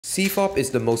CFOP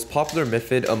is the most popular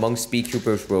method among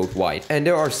speedcubers worldwide, and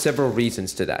there are several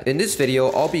reasons to that. In this video,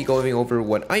 I'll be going over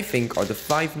what I think are the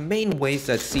 5 main ways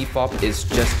that CFOP is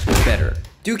just better.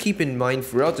 Do keep in mind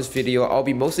throughout this video, I'll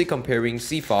be mostly comparing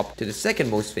CFOP to the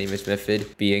second most famous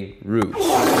method, being Roux.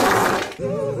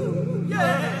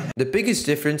 The biggest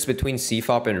difference between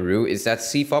CFOP and Roux is that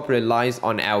CFOP relies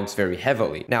on algs very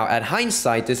heavily. Now, at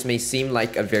hindsight, this may seem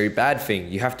like a very bad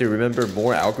thing. You have to remember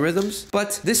more algorithms,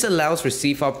 but this allows for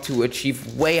CFOP to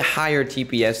achieve way higher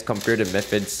TPS compared to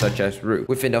methods such as Roux.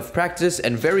 With enough practice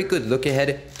and very good look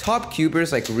ahead, top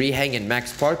cubers like Rehang and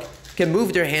Max Park can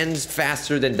move their hands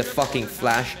faster than the fucking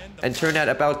Flash and turn at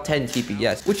about 10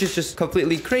 TPS, which is just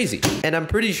completely crazy. And I'm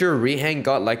pretty sure Rehang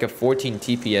got like a 14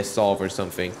 TPS solve or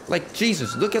something. Like,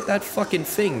 Jesus, look at that fucking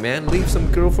thing, man. Leave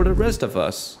some girl for the rest of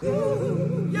us.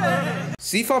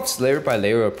 CFOP's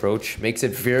layer-by-layer approach makes it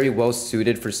very well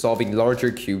suited for solving larger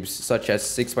cubes such as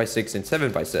 6x6 and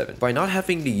 7x7. By not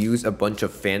having to use a bunch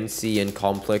of fancy and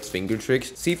complex finger tricks,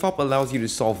 CFOP allows you to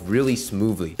solve really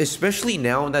smoothly. Especially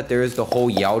now that there is the whole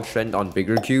Yao trend on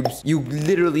bigger cubes, you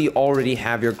literally already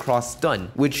have your cross done,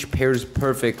 which pairs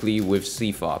perfectly with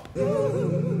CFOP.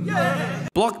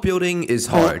 Block building is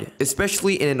hard,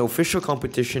 especially in an official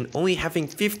competition only having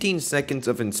 15 seconds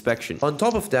of inspection. On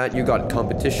top of that, you got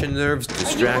competition nerves,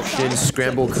 distractions,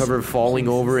 scramble cover falling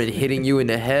over and hitting you in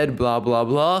the head, blah blah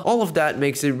blah. All of that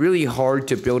makes it really hard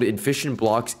to build efficient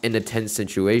blocks in a tense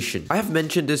situation. I have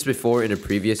mentioned this before in a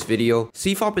previous video.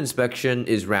 CFOP inspection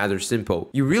is rather simple.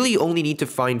 You really only need to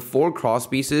find 4 cross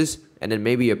pieces and then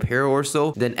maybe a pair or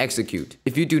so, then execute.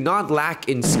 If you do not lack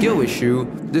in skill issue,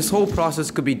 this whole process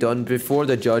could be done before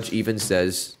the judge even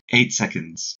says 8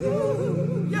 seconds.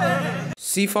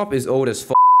 CFOP is old as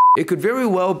f***. It could very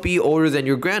well be older than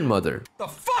your grandmother. The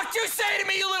fuck you say to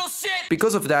me, you little shit?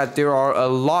 Because of that, there are a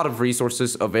lot of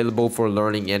resources available for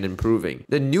learning and improving.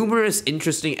 The numerous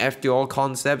interesting FDL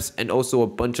concepts and also a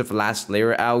bunch of last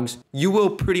layer algs, you will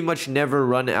pretty much never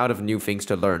run out of new things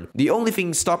to learn. The only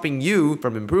thing stopping you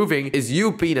from improving is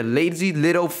you being a lazy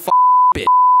little bitch.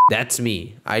 That's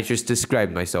me. I just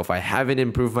described myself. I haven't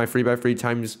improved my 3x3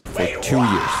 times for 2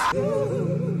 years.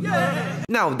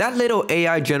 Now, that little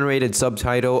AI-generated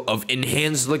subtitle of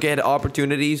enhanced look-ahead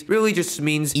opportunities really just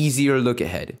means easier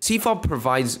look-ahead. CFOP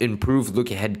provides improved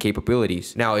look-ahead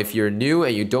capabilities. Now, if you're new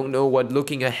and you don't know what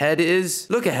looking ahead is,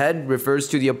 look-ahead refers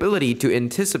to the ability to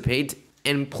anticipate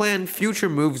and plan future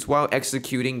moves while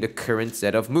executing the current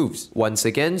set of moves. Once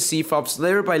again, CFOP's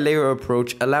layer-by-layer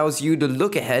approach allows you to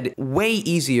look ahead way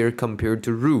easier compared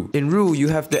to Roux. In Roux, you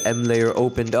have the M layer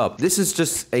opened up. This is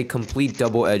just a complete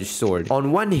double-edged sword.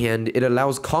 On one hand, it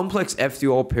allows complex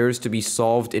FDL pairs to be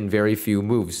solved in very few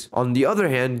moves. On the other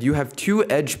hand, you have 2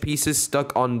 edge pieces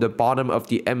stuck on the bottom of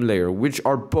the M layer, which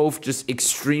are both just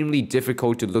extremely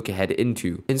difficult to look ahead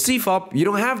into. In CFOP, you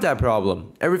don't have that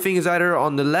problem. Everything is either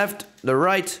on the left, the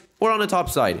right, or on the top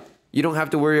side. You don't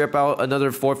have to worry about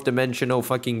another 4th dimensional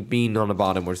fucking bean on the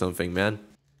bottom or something, man.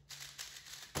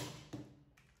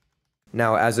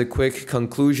 Now, as a quick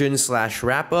conclusion /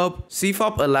 wrap up,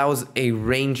 CFOP allows a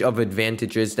range of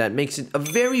advantages that makes it a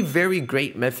very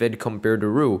great method compared to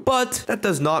Roux. But that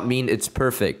does not mean it's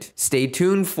perfect. Stay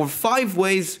tuned for 5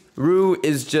 ways Roux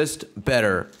is just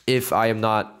better, if I am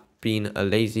not being a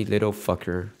lazy little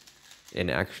fucker and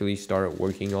actually start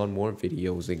working on more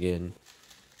videos again.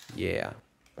 Yeah.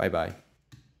 Bye-bye.